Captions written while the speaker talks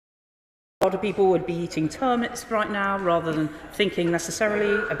A lot of people would be eating turnips right now rather than thinking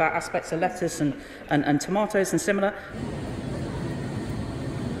necessarily about aspects of lettuce and tomatoes and similar.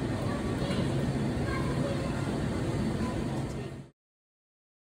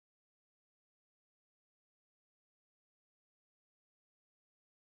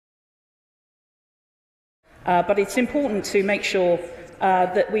 But it's important to make sure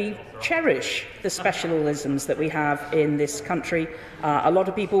that we cherish the specialisms that we have in this country. A lot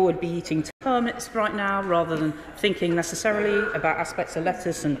of people would be eating turnips right now rather than thinking necessarily about aspects of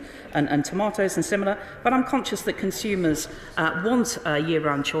lettuce and tomatoes and similar. But I'm conscious that consumers want a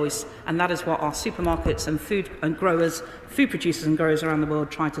year-round choice, and that is what our supermarkets and food producers and growers around the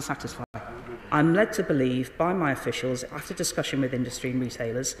world try to satisfy. I'm led to believe by my officials, after discussion with industry and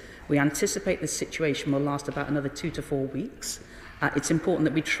retailers, we anticipate this situation will last about another 2 to 4 weeks. It's important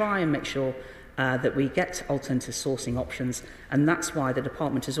that we try and make sure that we get alternative sourcing options, and that's why the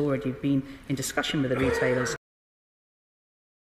department has already been in discussion with the retailers